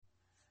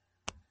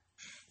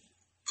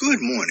Good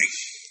morning.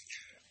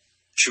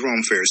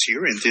 Jerome Ferris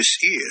here, and this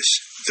is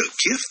the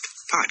Gift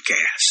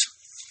Podcast.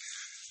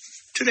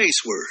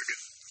 Today's word,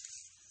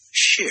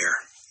 share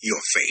your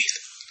faith.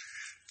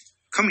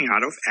 Coming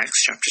out of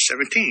Acts chapter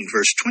 17,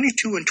 verse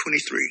 22 and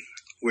 23,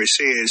 where it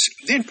says,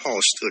 Then Paul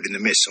stood in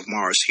the midst of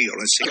Mars Hill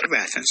and said of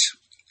Athens,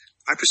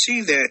 I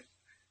perceive that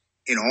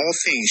in all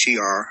things ye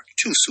are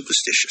too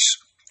superstitious.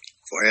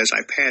 For as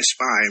I passed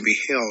by and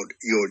beheld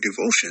your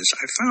devotions,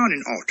 I found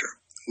an altar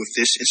with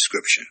this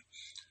inscription,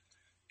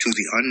 To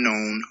the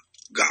unknown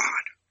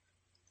God,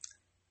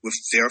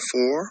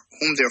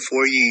 whom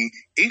therefore ye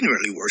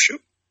ignorantly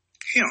worship,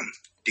 him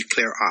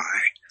declare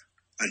I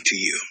unto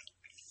you.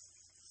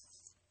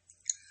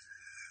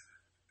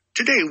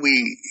 Today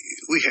we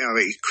have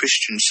a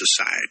Christian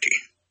society,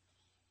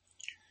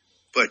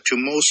 but to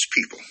most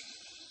people,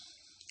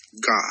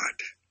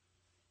 God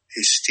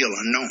is still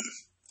unknown.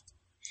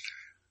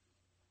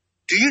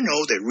 Do you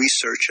know that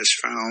research has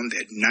found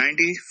that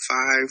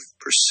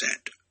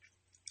 95%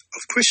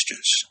 of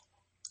Christians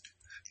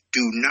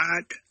do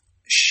not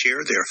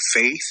share their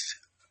faith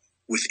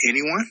with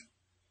anyone?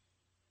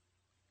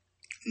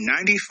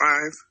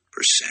 95%.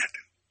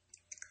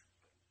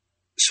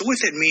 So what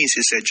that means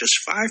is that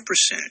just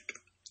 5%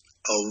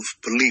 of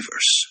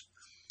believers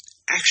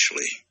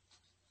actually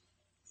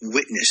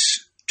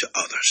witness to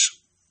others.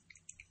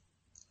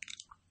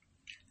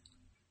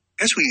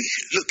 As we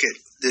look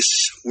at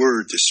this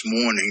word this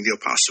morning, the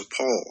Apostle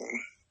Paul,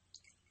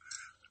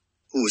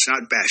 who was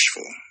not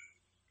bashful,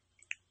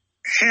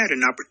 had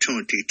an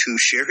opportunity to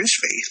share his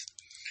faith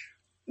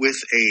with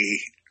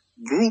a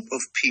group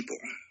of people.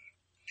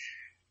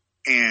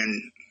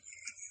 And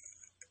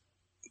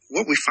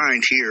what we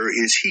find here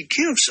is he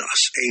gives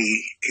us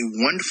a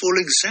wonderful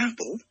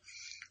example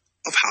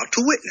of how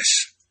to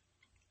witness.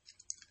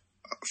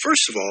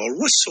 First of all,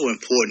 what's so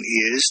important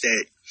is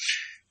that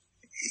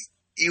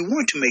you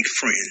want to make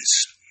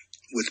friends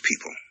with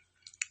people.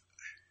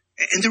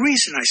 And the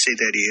reason I say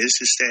that is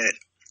that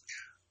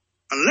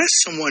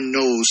unless someone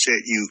knows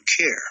that you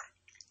care,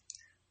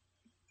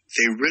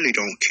 they really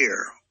don't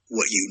care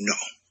what you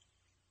know.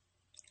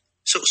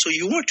 So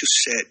you want to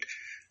set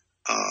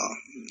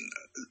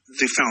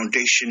the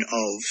foundation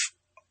of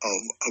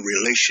a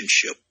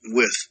relationship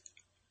with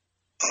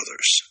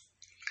others.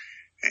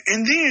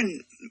 And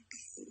then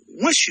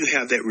once you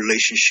have that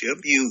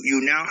relationship, you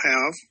now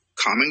have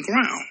common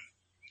ground.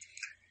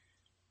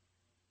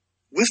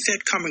 With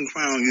that common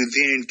ground, you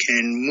then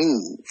can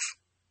move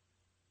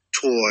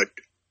toward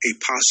a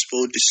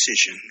possible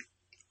decision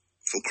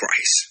for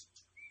Christ.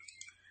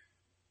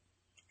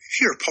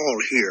 Here, Paul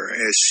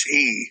as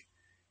he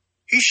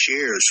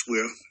shares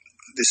with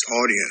this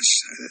audience,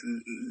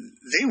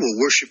 they were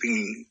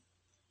worshiping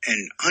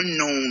an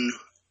unknown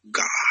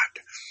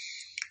God.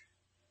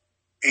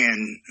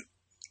 And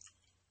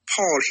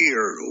Paul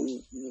here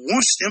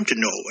wants them to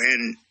know,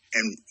 and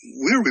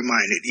we're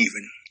reminded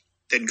even,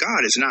 that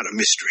God is not a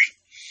mystery.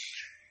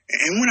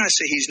 And when I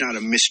say he's not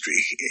a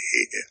mystery,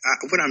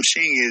 what I'm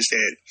saying is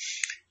that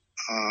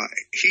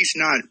he's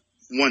not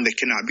one that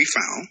cannot be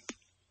found.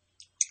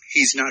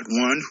 He's not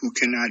one who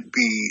cannot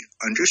be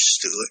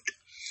understood.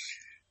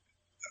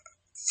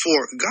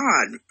 For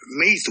God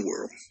made the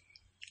world,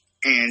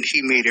 and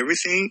he made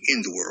everything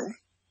in the world.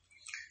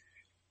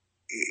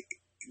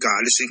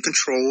 God is in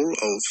control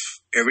of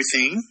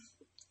everything.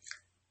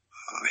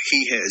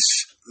 He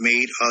has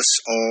made us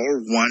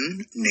all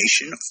one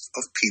nation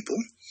of people.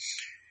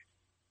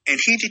 And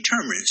he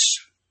determines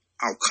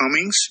our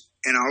comings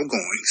and our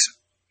goings.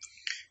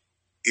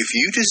 If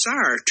you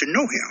desire to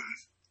know him,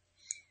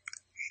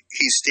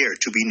 he's there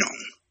to be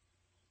known.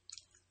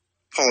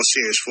 Paul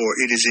says, for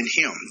it is in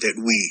him that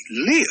we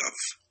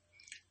live,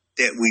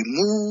 that we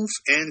move,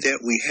 and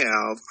that we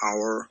have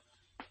our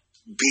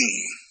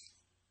being.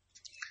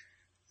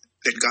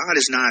 That God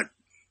is not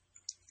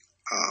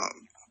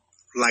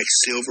like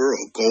silver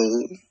or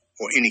gold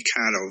or any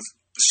kind of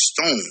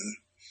stone,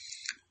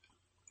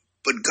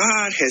 but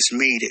God has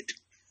made it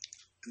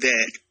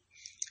that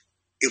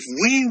if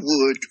we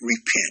would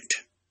repent,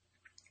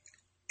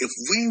 if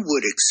we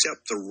would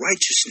accept the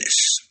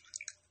righteousness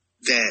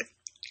that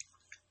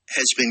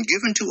has been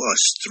given to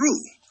us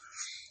through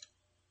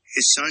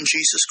his son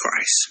Jesus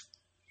Christ,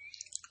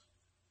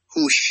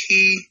 who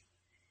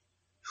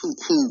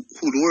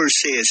the word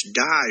says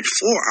died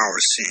for our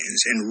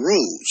sins and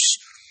rose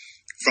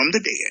from the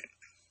dead.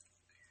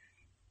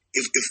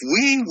 If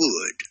we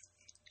would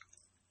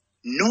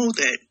know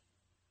that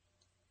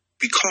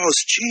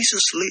because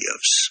Jesus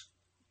lives,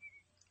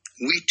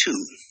 we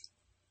too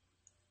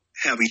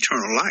have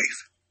eternal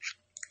life.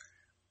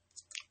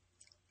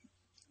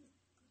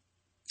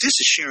 This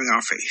is sharing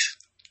our faith.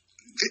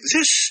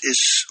 This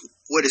is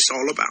what it's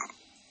all about.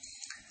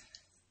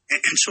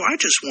 And so I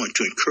just want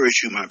to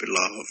encourage you, my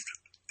beloved,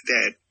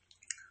 that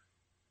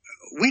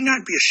we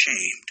not be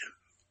ashamed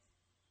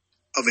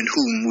of in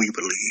whom we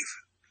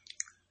believe.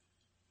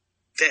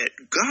 That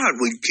God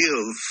would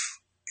give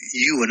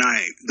you and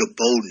I the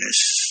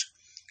boldness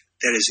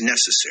that is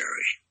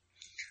necessary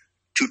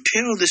to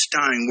tell this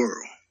dying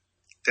world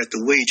that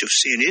the wage of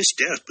sin is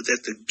death, but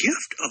that the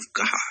gift of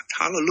God,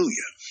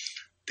 hallelujah,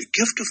 the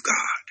gift of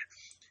God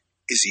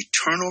is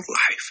eternal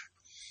life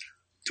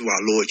through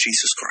our Lord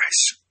Jesus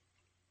Christ.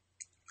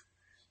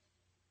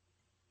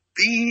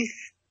 Be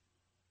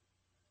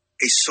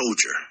a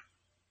soldier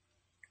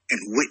and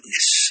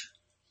witness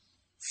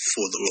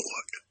for the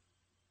Lord.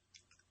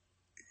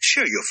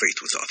 Share your faith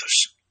with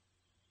others.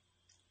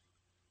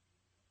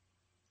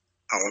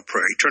 Our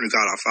prayer. Eternal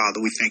God, our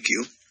Father, we thank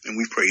you and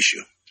we praise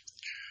you.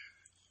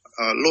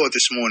 Lord,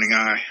 this morning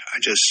I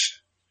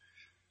just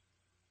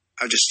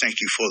thank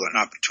you for an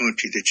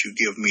opportunity that you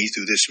give me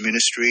through this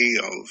ministry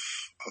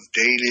of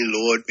daily,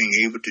 Lord,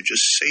 being able to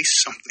just say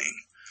something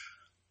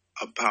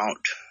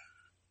about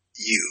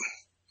you,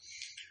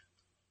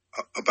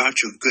 about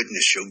your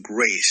goodness, your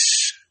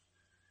grace,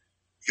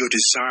 your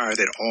desire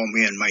that all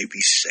men might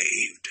be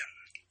saved.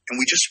 And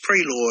we just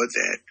pray, Lord,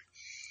 that,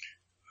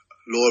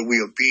 Lord, we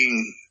are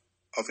being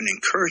of an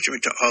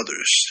encouragement to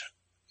others,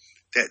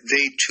 that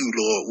they too,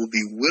 Lord, will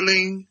be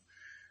willing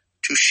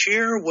to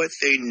share what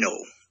they know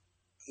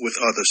with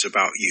others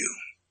about you.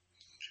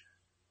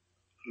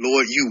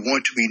 Lord, you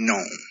want to be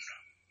known.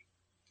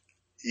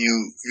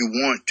 You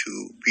want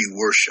to be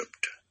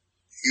worshiped.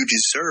 You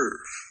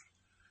deserve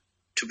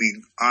to be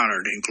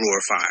honored and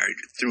glorified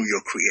through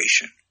your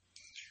creation.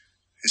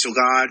 And so,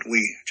 God, we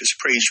just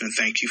praise you and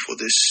thank you for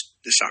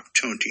this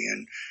opportunity.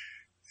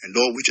 And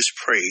Lord, we just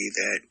pray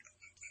that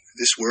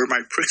this word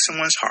might prick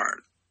someone's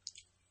heart,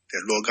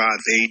 that, Lord God,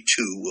 they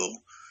too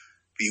will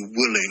be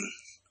willing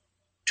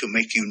to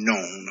make you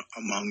known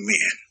among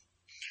men.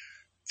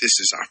 This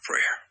is our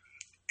prayer,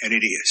 and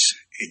it is.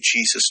 In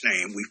Jesus'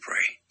 name we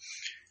pray.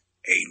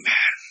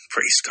 Amen.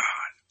 Praise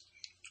God.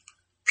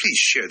 Please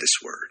share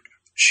this word.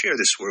 Share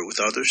this word with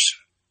others,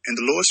 and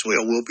the Lord's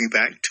will will be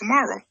back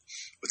tomorrow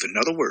with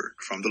another word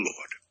from the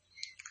Lord.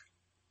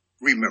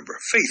 Remember,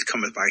 faith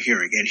cometh by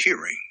hearing, and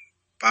hearing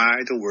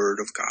by the word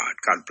of God.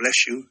 God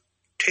bless you.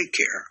 Take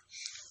care.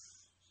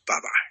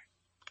 Bye-bye.